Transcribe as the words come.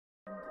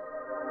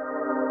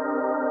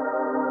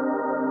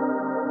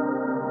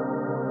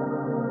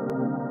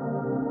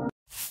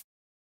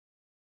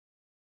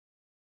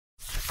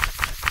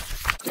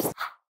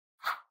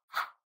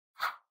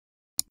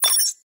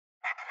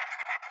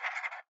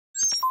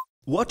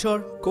What are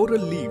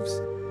coral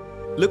reefs?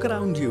 Look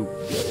around you.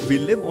 We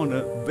live on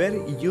a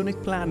very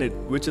unique planet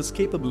which is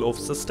capable of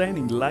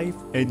sustaining life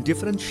in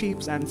different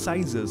shapes and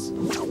sizes.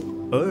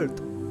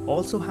 Earth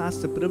also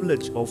has the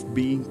privilege of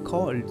being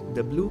called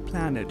the blue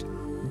planet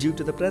due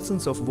to the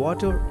presence of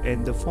water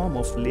in the form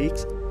of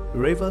lakes,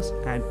 rivers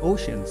and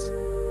oceans.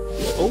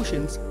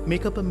 Oceans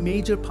make up a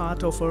major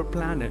part of our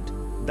planet,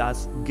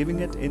 thus giving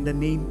it in the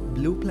name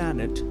Blue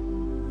Planet.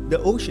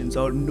 The oceans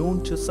are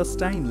known to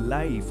sustain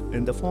life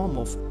in the form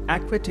of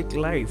aquatic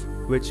life,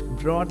 which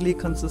broadly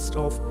consists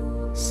of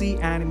sea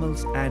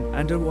animals and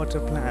underwater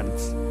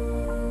plants.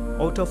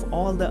 Out of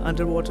all the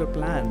underwater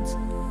plants,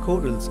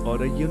 corals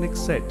are a unique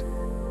set.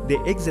 They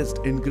exist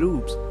in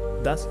groups,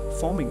 thus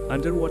forming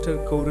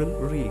underwater coral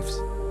reefs,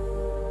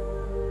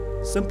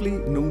 simply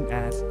known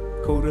as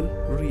coral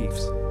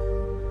reefs.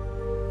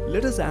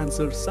 Let us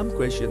answer some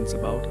questions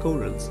about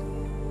corals.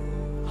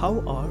 How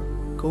are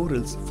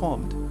corals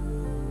formed?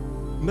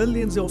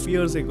 Millions of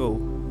years ago,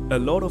 a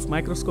lot of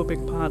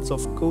microscopic parts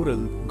of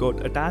coral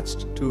got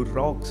attached to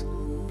rocks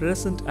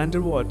present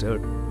underwater,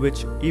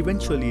 which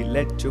eventually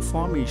led to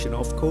formation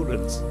of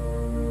corals.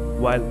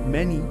 While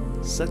many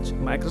such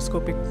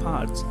microscopic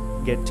parts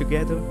get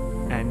together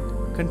and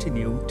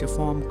continue to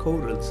form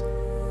corals,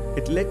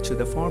 it led to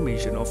the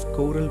formation of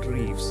coral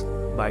reefs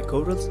by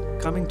corals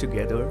coming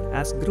together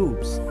as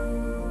groups.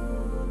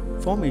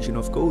 Formation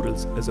of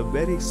corals is a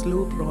very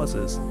slow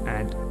process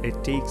and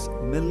it takes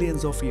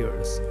millions of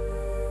years.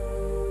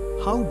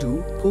 How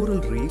do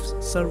coral reefs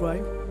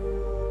survive?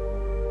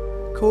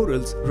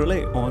 Corals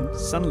rely on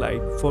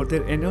sunlight for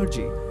their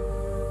energy.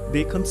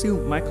 They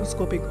consume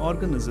microscopic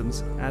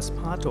organisms as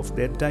part of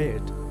their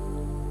diet.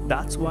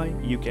 That's why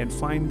you can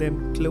find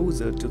them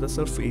closer to the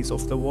surface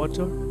of the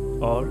water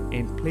or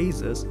in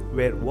places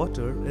where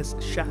water is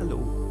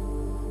shallow.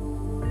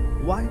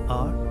 Why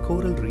are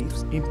coral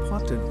reefs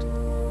important?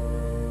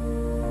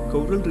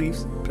 Coral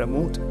reefs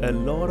promote a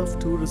lot of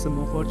tourism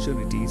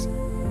opportunities,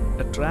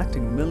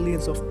 attracting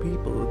millions of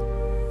people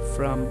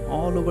from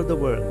all over the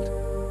world.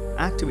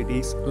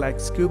 Activities like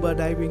scuba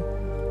diving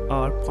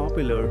are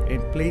popular in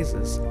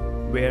places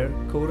where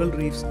coral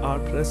reefs are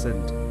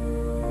present.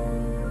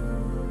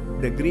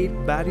 The Great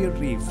Barrier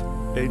Reef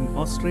in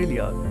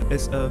Australia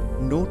is a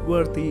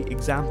noteworthy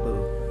example.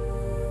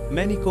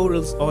 Many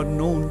corals are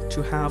known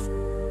to have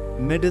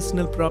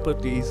medicinal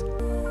properties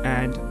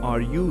and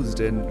are used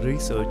in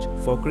research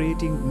for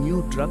creating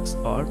new drugs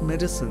or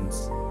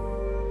medicines.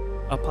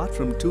 Apart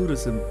from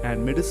tourism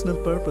and medicinal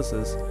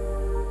purposes,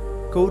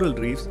 coral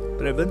reefs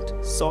prevent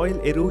soil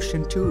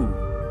erosion too.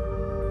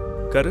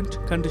 Current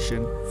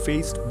condition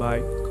faced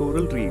by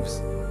coral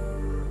reefs.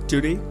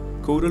 Today,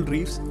 coral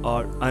reefs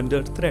are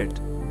under threat.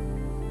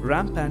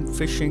 Rampant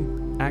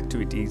fishing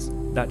activities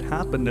that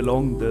happen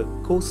along the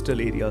coastal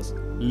areas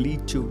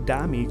lead to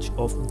damage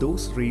of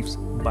those reefs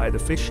by the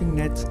fishing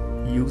nets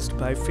used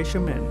by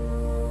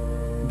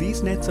fishermen.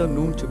 These nets are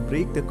known to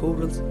break the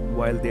corals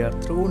while they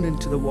are thrown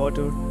into the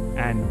water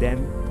and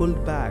then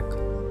pulled back.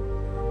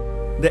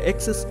 The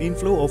excess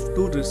inflow of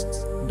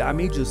tourists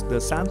damages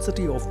the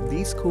sanctity of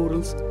these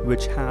corals,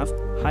 which have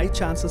high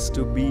chances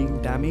to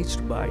being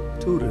damaged by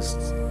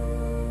tourists.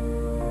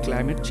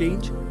 Climate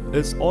change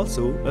is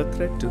also a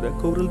threat to the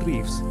coral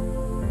reefs.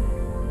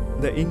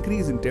 The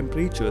increase in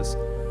temperatures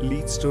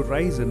leads to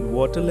rise in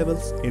water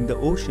levels in the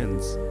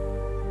oceans.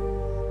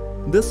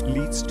 This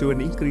leads to an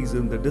increase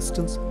in the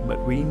distance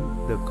between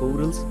the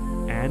corals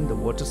and the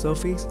water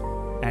surface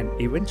and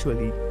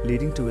eventually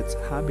leading to its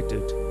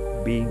habitat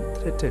being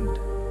threatened.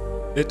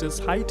 It is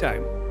high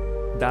time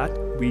that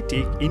we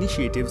take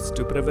initiatives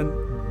to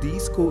prevent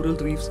these coral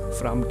reefs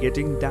from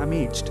getting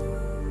damaged.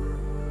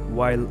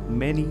 While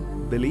many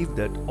believe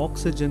that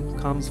oxygen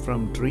comes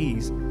from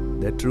trees,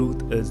 the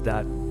truth is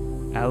that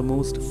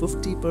almost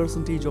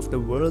 50% of the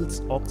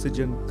world's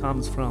oxygen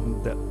comes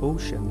from the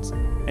oceans,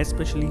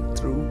 especially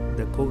through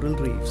the coral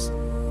reefs.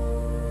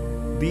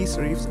 These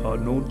reefs are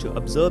known to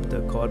absorb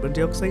the carbon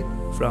dioxide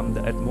from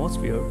the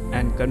atmosphere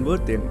and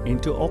convert them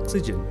into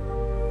oxygen.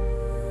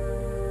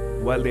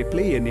 While they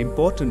play an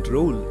important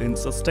role in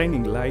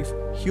sustaining life,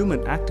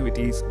 human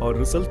activities are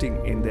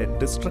resulting in their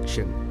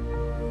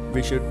destruction.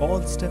 We should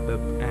all step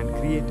up and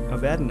create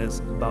awareness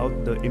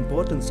about the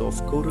importance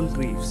of coral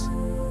reefs.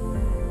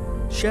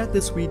 Share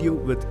this video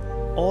with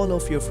all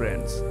of your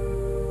friends.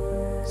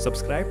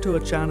 Subscribe to our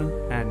channel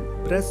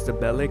and press the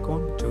bell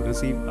icon to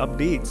receive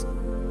updates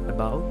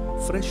about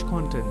fresh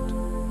content.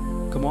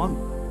 Come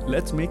on,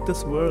 let's make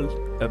this world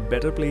a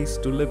better place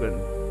to live in.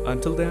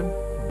 Until then,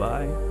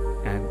 bye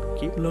and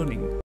keep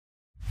learning.